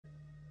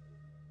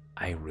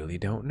I really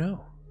don't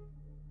know.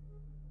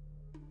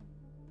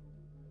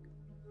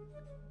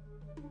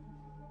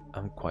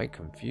 I'm quite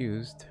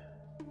confused.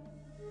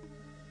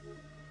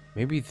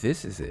 Maybe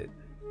this is it.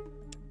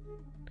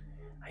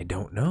 I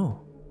don't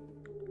know.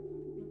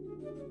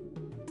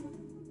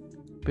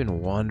 Been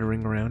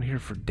wandering around here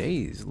for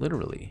days,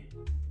 literally.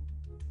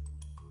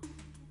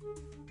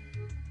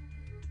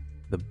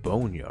 The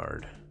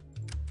Boneyard.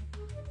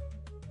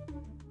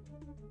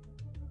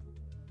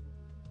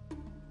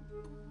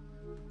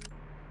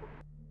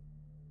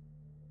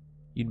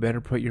 You'd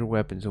better put your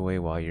weapons away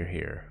while you're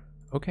here.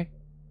 Okay.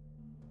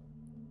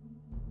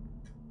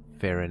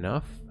 Fair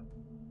enough.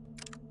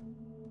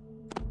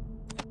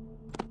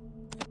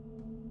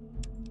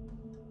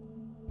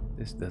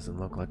 This doesn't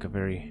look like a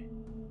very...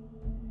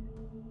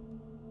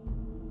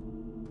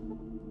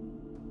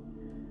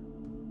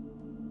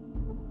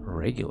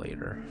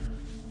 regulator.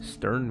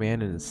 Stern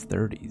man in his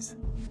 30s.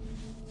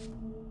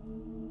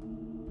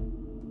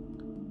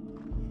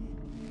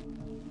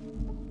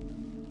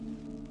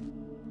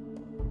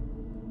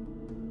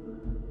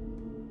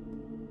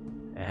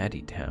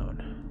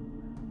 Addytown.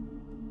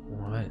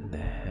 What in the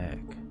heck?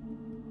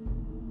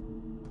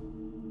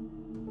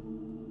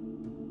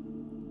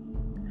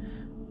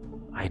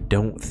 I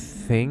don't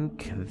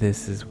think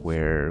this is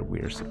where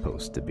we're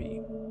supposed to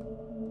be.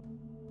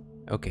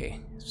 Okay,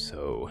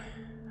 so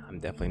I'm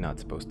definitely not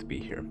supposed to be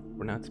here.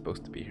 We're not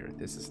supposed to be here.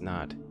 This is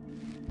not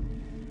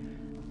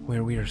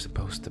where we are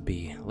supposed to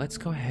be. Let's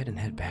go ahead and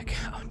head back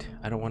out.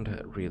 I don't want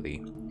to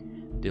really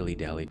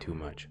dilly-dally too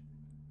much.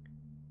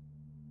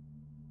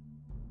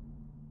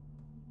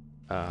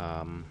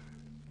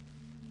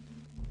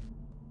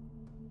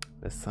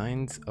 The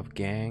signs of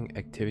gang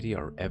activity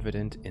are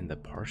evident in the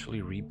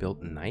partially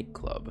rebuilt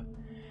nightclub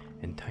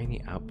and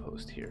tiny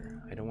outpost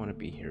here. I don't want to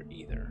be here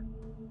either.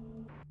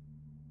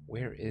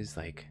 Where is,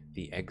 like,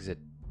 the exit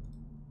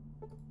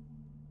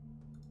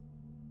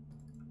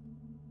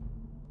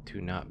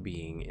to not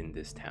being in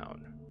this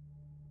town?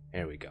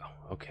 There we go.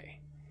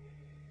 Okay.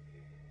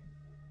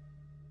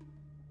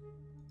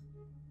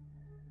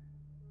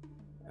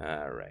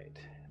 Alright.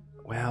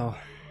 Well,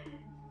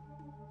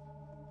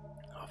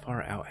 how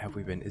far out have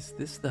we been? Is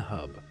this the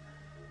hub?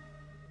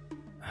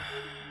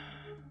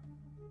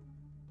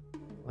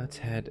 Let's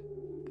head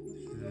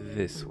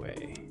this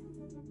way.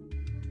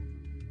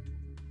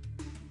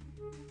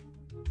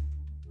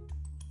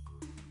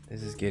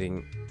 This is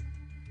getting...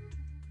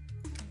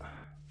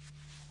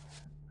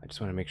 I just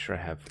want to make sure I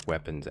have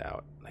weapons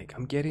out. Like,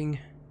 I'm getting...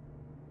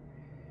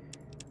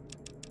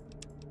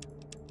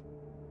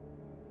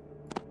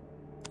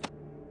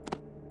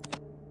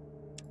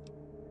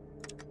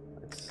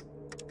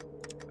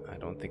 I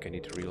don't think I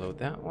need to reload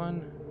that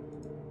one.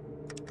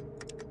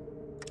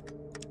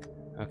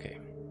 Okay.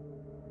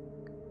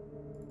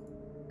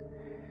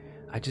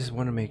 I just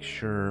want to make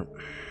sure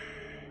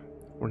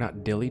we're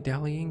not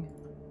dilly-dallying.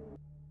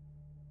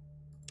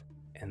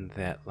 And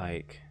that,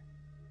 like...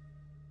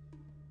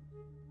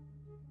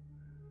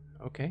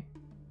 Okay.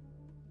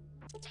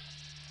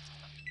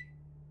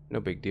 No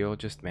big deal,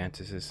 just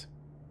mantises.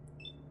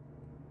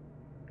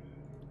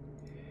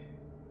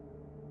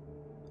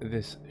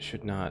 This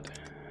should not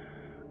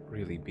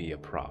really be a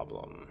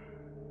problem.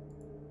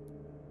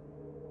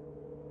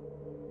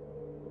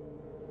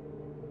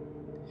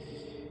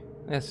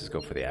 Let's just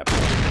go for the apple.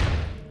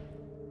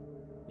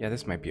 Yeah,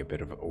 this might be a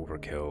bit of an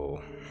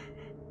overkill.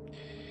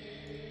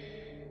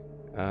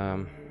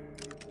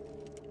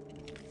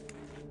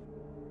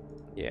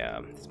 Yeah,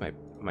 this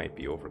might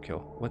be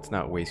overkill. Let's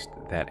not waste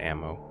that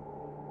ammo.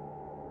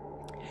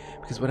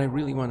 Because what I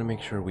really want to make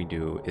sure we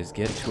do is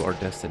get to our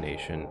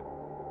destination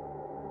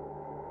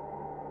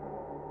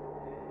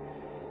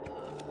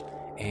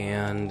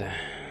and,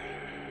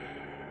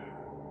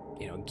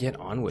 you know, get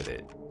on with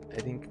it.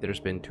 I think there's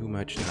been too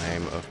much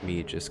time of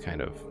me just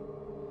kind of,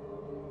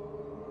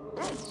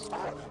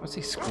 I won't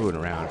say screwing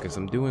around, because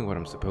I'm doing what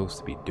I'm supposed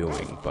to be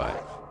doing,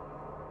 but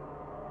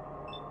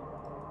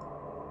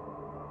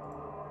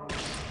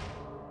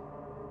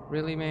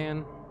really,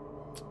 man?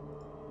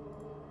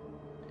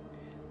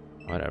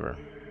 Whatever.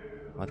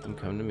 Let them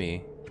come to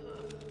me.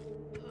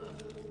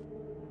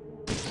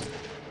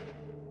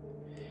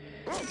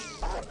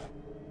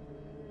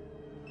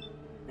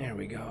 There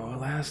we go.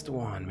 Last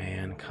one,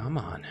 man. Come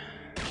on.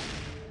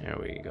 There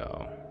we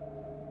go.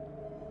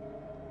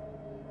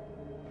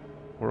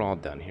 We're all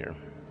done here.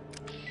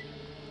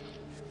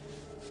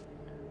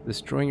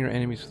 Destroying your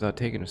enemies without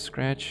taking a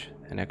scratch,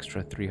 an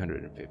extra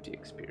 350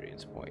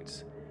 experience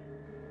points.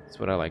 That's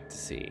what I like to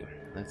see.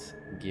 Let's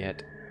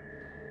get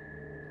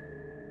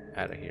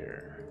out of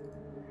here.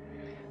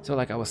 So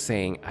like I was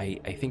saying, I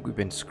think we've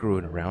been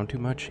screwing around too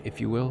much, if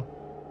you will.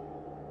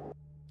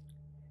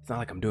 It's not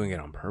like I'm doing it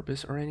on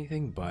purpose or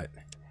anything, but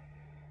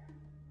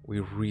we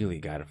really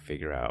got to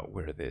figure out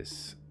where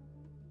this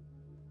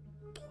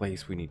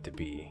place we need to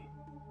be.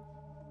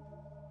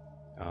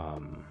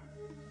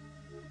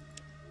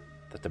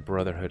 That the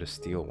Brotherhood of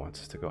Steel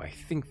wants us to go. I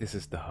think this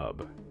is the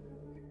hub.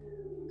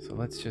 So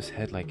let's just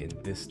head like in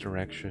this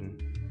direction.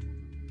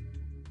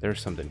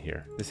 There's something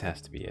here. This has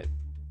to be it.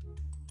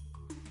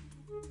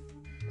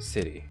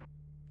 city.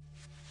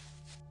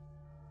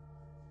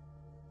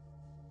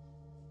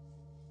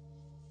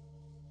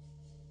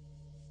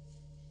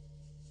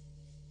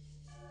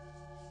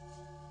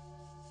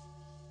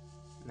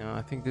 No,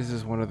 I think this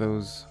is one of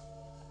those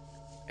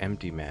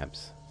empty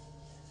maps.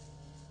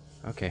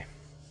 Okay.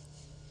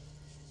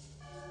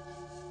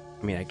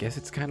 I mean, I guess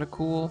it's kind of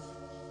cool.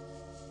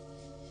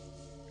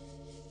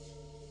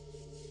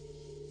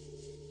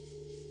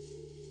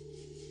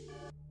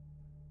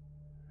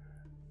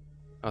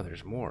 Oh,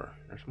 there's more.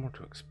 There's more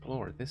to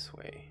explore this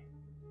way.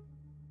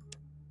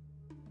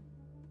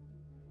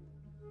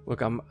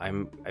 Look,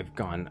 I've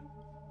gone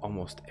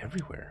almost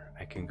everywhere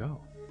I can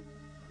go.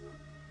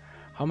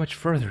 How much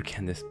further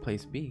can this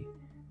place be?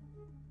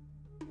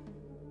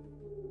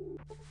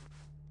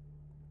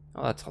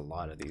 Oh, that's a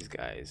lot of these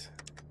guys.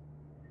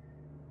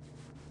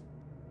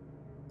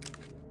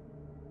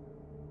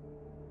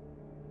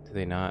 Do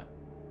they not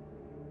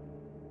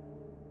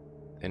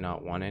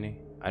want any?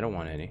 I don't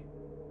want any.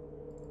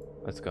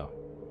 Let's go.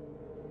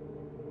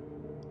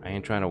 I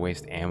ain't trying to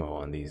waste ammo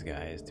on these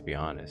guys, to be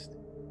honest.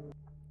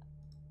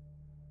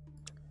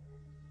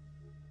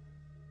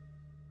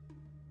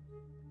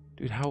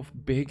 Dude, how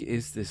big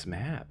is this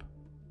map?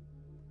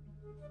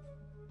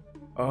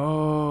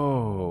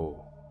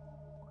 Oh.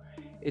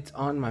 It's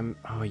on my...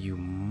 Oh, you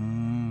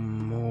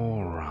moron.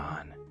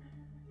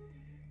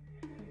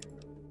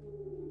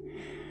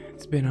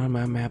 It's been on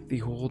my map the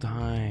whole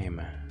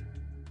time.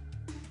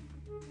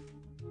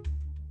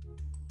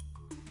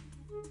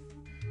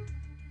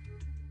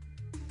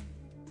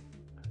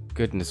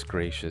 Goodness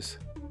gracious.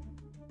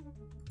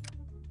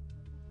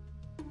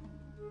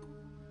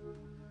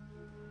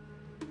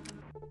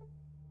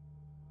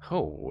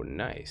 Oh,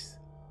 nice.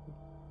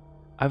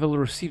 I've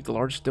received a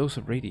large dose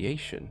of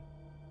radiation.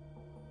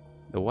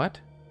 The what?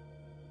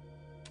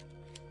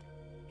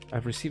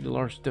 I've received a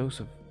large dose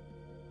of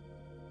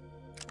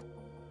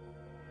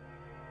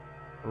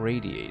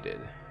radiated.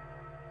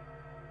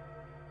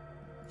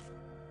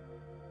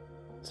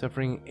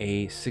 Suffering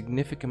a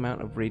significant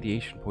amount of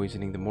radiation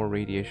poisoning. The more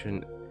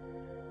radiation,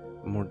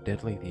 the more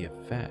deadly the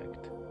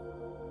effect.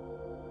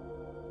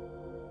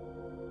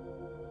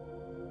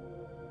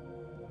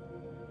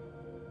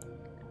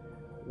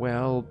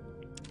 Well,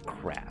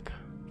 crap.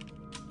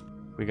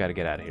 We gotta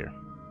get out of here.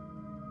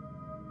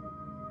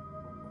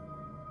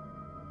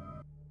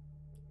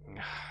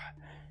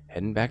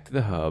 Heading back to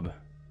the hub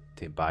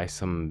to buy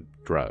some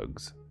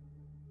drugs.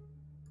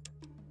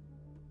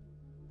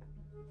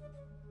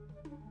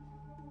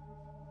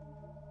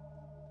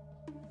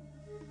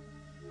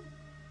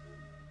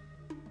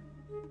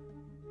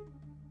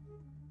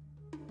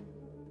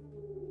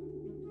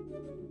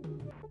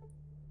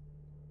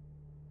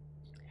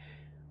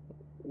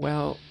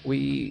 Well,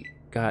 we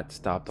got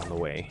stopped on the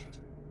way.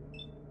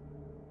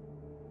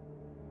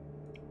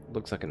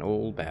 Looks like an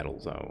old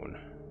battle zone.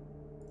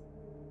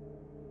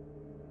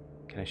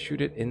 Can I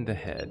shoot it in the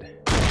head?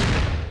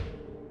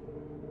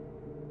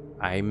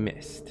 I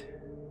missed.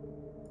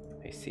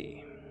 I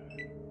see.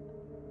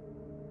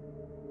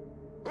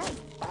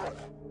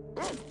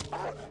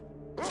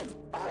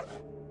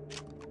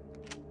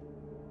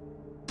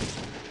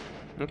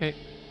 Okay.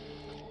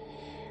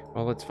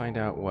 Well, let's find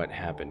out what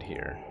happened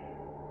here.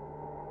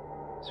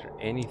 Is there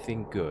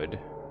anything good?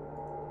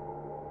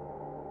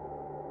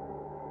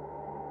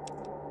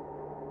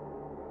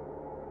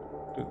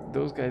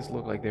 Those guys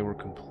look like they were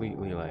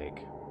completely, like,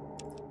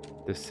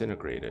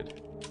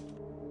 disintegrated.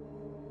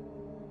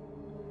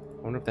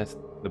 I wonder if that's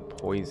the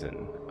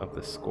poison of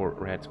the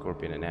rat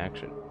scorpion in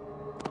action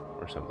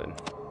or something.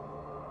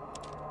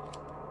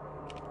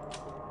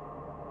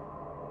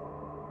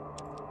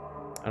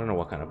 I don't know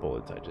what kind of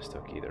bullets I just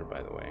took either,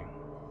 by the way.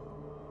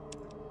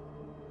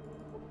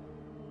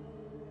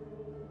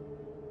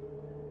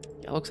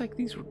 Yeah, it looks like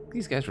these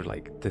guys were,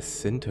 like,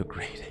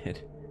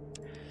 disintegrated.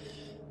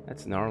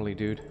 That's gnarly,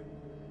 dude.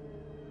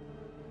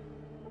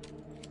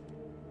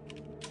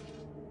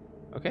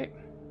 Okay.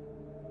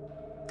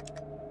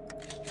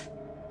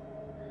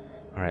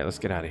 Alright, let's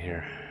get out of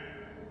here.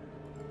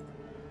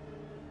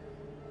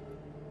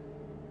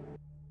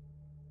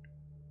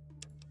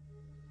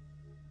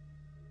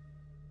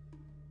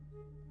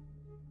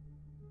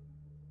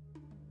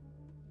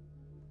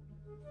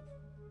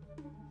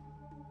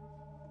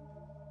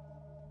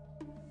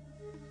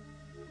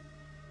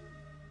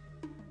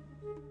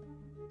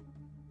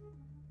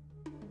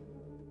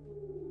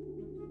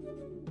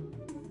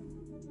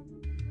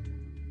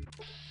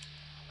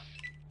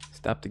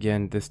 Stopped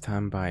again, this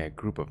time by a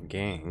group of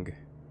gang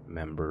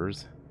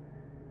members.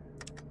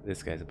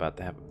 This guy's about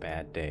to have a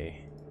bad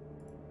day.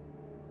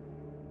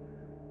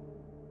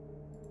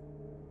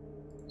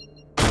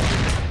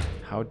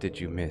 How did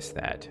you miss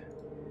that?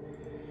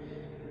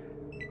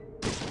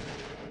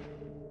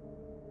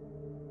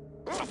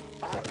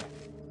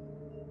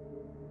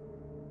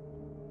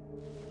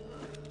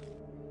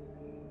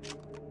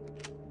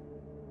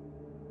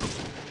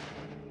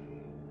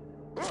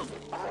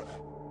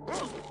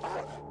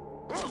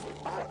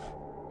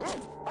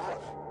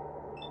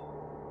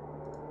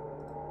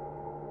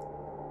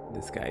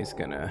 This guy's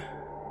gonna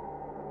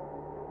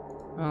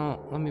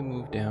Well, let me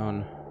move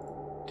down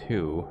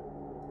 2.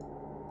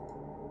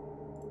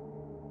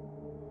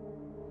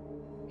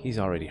 He's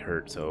already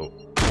hurt, so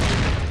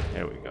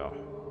there we go.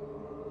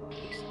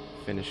 Just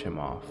finish him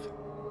off.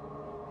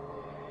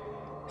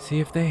 See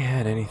if they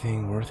had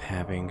anything worth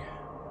having.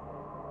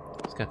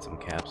 He's got some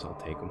caps, I'll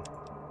take them.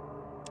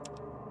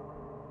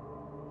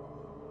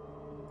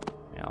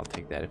 Yeah, I'll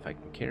take that if I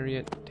can carry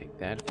it. Take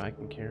that if I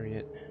can carry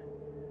it.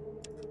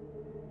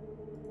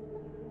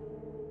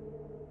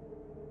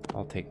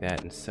 I'll take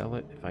that and sell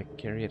it if I can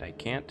carry it. I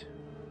can't.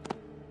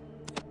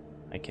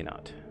 I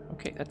cannot.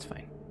 Okay, that's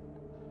fine.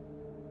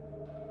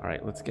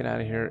 Alright, let's get out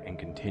of here and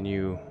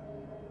continue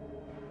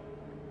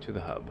to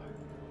the hub.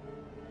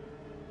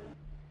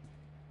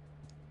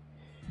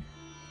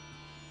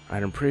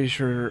 Alright, I'm pretty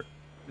sure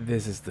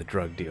this is the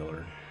drug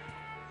dealer.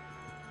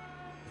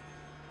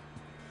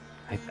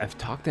 I've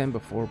talked to him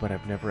before, but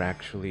I've never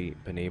actually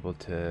been able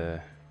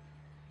to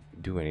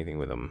do anything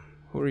with him.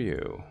 Who are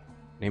you?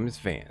 Name is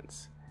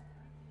Vance.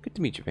 Good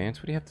to meet you, Vance.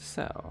 What do you have to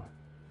sell?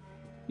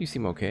 You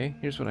seem okay.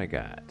 Here's what I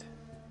got.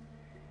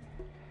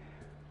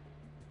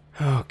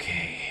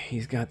 Okay,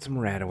 he's got some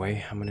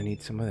Radaway. I'm gonna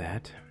need some of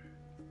that.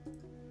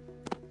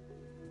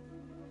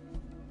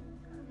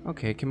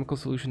 Okay, chemical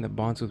solution that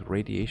bonds with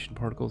radiation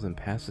particles and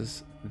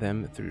passes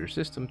them through your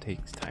system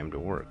takes time to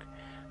work.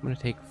 I'm gonna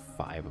take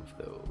 5 of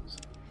those.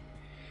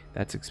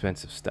 That's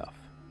expensive stuff.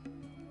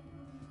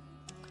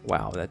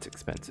 Wow, that's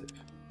expensive.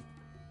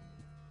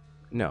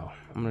 No,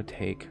 I'm gonna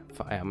take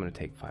 5. I'm gonna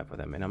take 5 of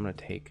them, and I'm gonna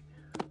take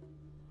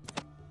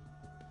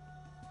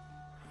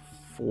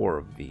 4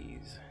 of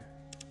these.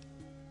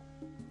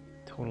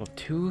 Total of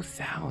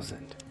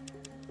 2,000.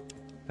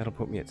 That'll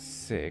put me at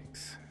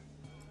 6.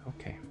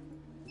 Okay.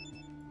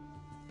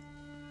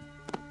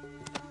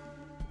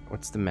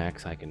 What's the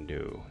max I can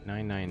do?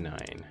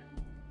 999.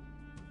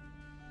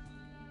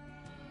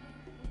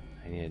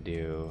 I need to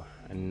do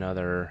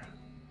another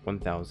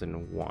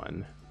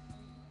 1001.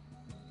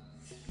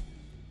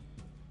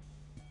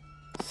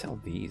 Sell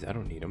these. I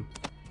don't need them.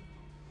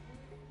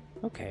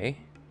 Okay.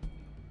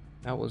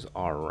 That was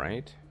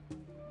alright.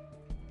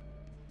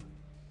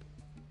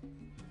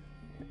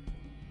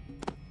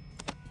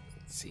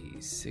 Let's see.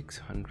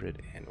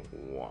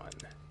 601.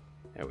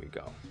 There we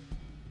go.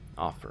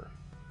 Offer.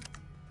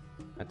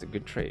 That's a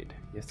good trade.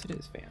 Yes, it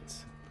is,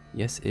 Vance.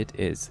 Yes, it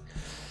is.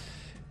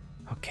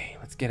 Okay,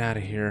 let's get out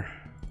of here.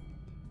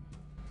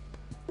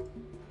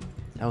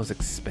 That was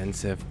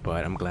expensive,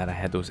 but I'm glad I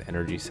had those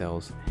energy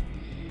cells.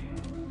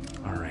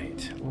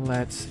 Alright,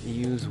 let's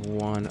use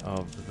one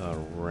of the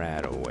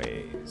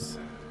Radaways.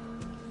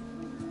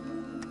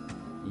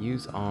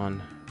 Use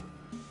on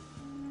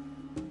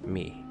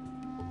me.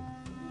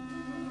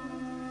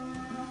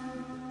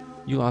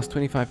 You lost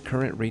 25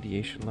 current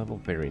radiation level.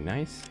 Very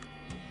nice.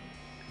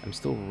 I'm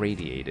still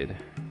radiated.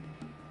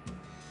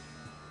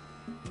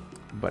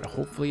 But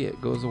hopefully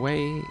it goes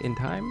away in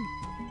time.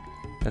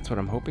 That's what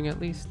I'm hoping, at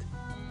least.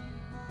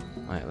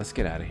 Alright, let's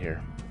get out of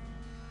here.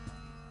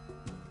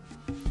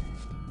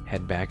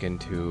 Head back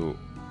into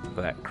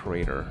that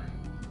crater.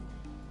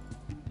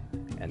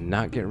 And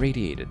not get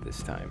radiated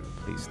this time.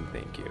 Please and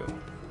thank you.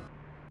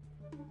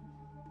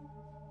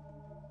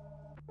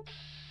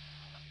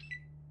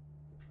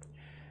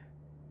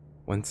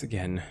 Once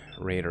again,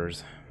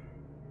 raiders.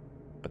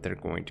 But they're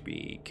going to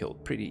be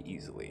killed pretty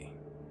easily,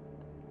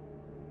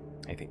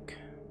 I think.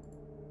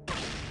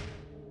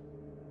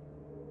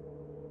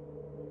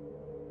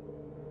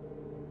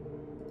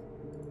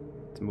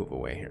 Let's move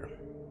away here.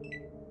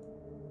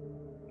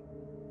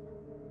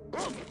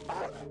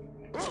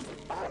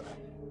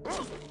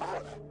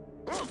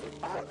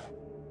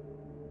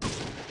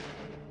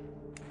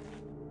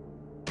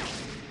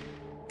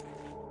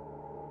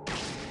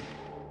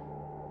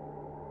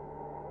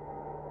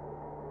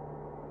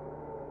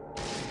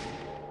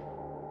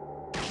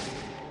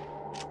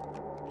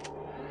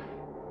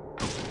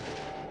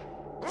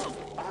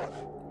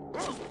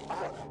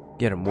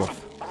 Get him,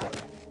 Wolf.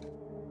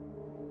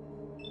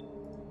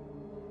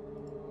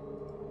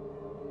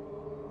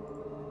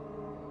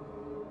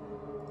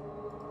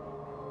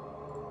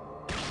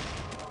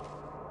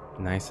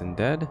 Nice and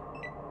dead.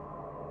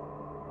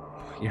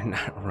 You're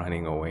not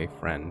running away,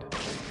 friend.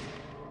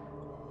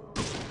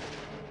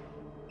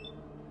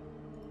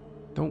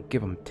 Don't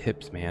give them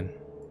tips, man.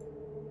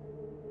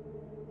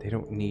 They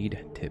don't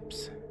need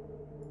tips.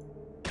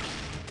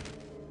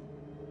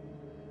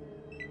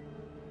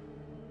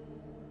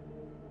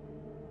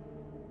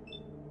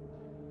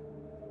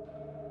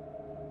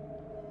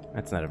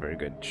 That's not a very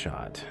good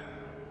shot.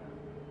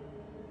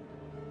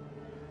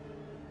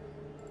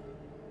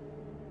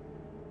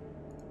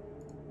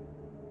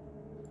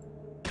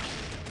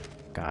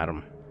 Got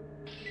him.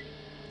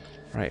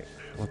 Right,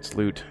 let's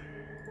loot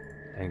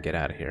and get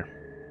out of here.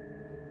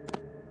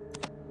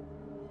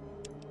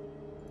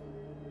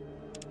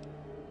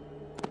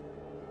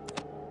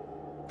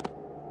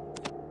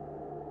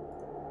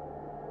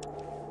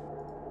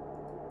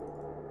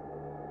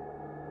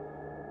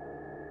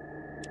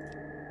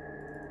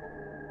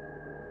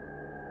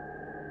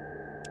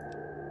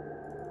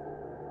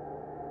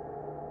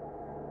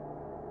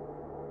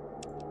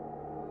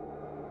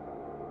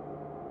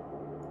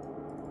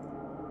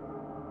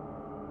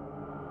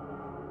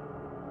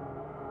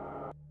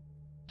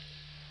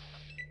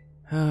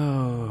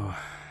 Oh,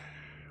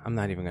 I'm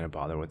not even going to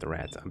bother with the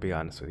rats. I'll be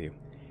honest with you.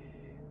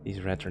 These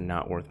rats are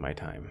not worth my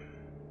time.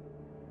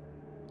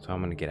 So I'm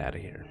going to get out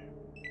of here.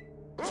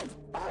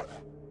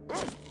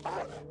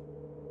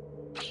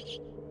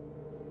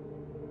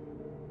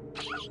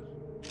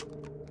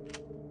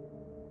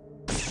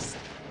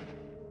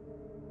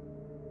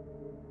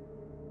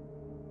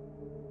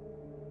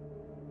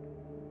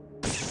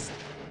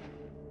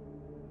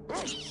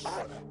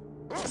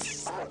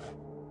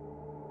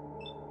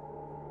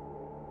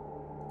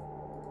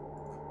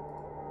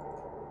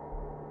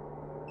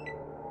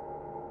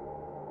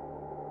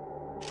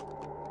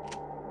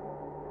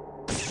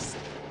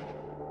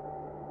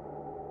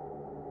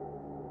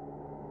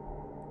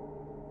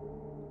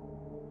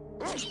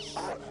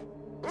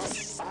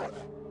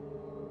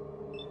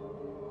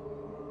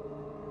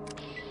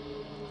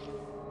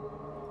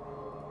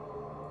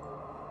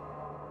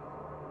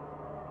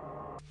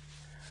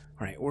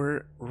 Alright,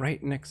 we're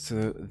right next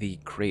to the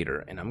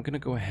crater, and I'm gonna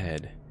go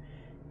ahead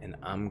and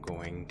I'm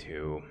going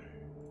to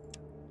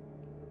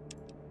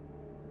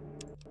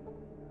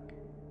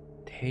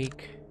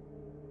take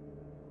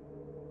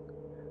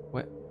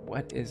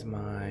what is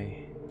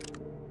my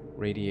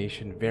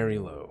radiation? Very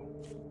low.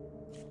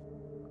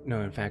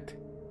 No, in fact,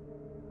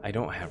 I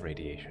don't have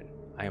radiation.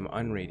 I am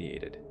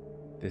unradiated.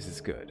 This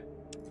is good.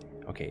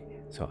 Okay,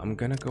 so I'm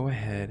gonna go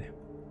ahead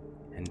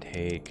and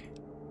take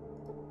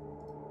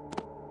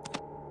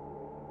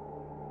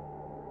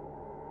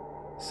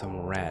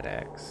some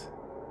Rad-X.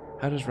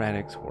 How does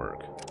Rad-X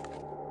work?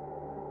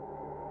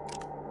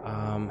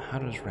 How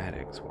does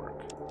Rad-X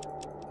work?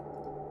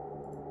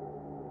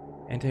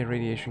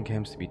 Anti-radiation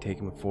chems to be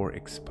taken before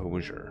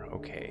exposure.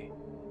 Okay.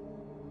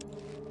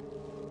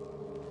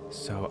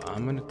 So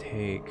I'm gonna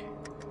take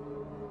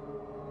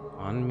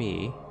on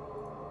me,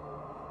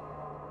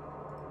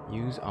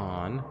 use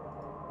on,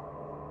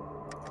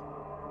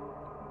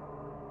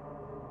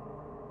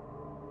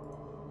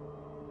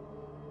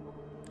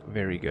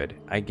 very good.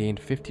 I gained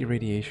 50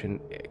 radiation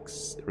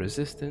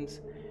resistance.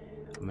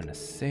 I'm gonna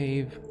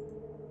save.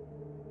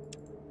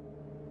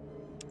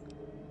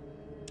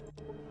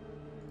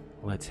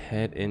 Let's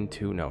head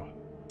into, no,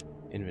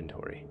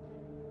 inventory.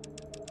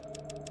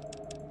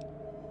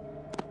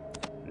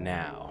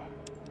 Now.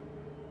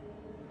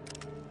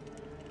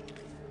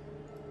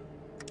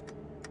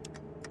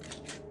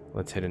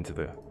 Let's head into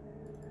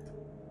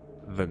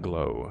the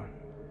glow.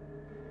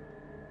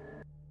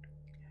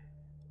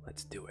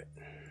 Let's do it.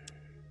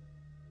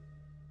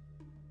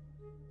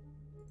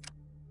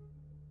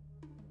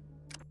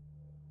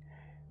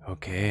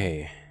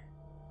 Okay.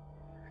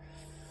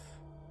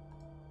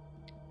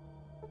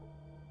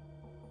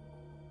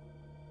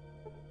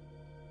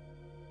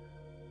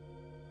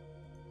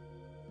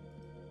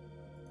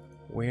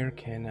 Where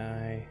can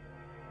I...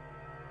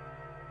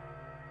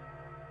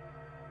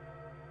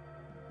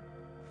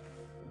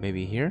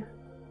 Maybe here?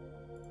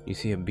 You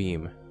see a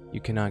beam. You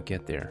cannot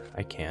get there.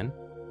 I can.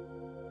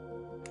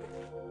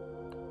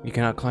 You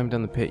cannot climb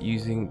down the pit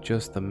using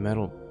just the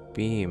metal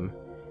beam.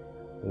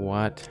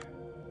 What?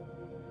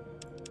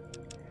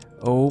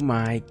 Oh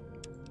my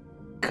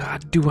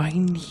god, do I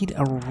need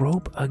a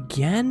rope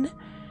again?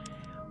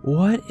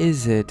 What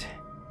is it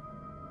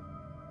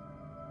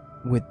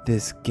with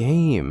this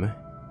game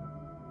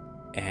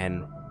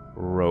and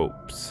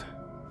ropes?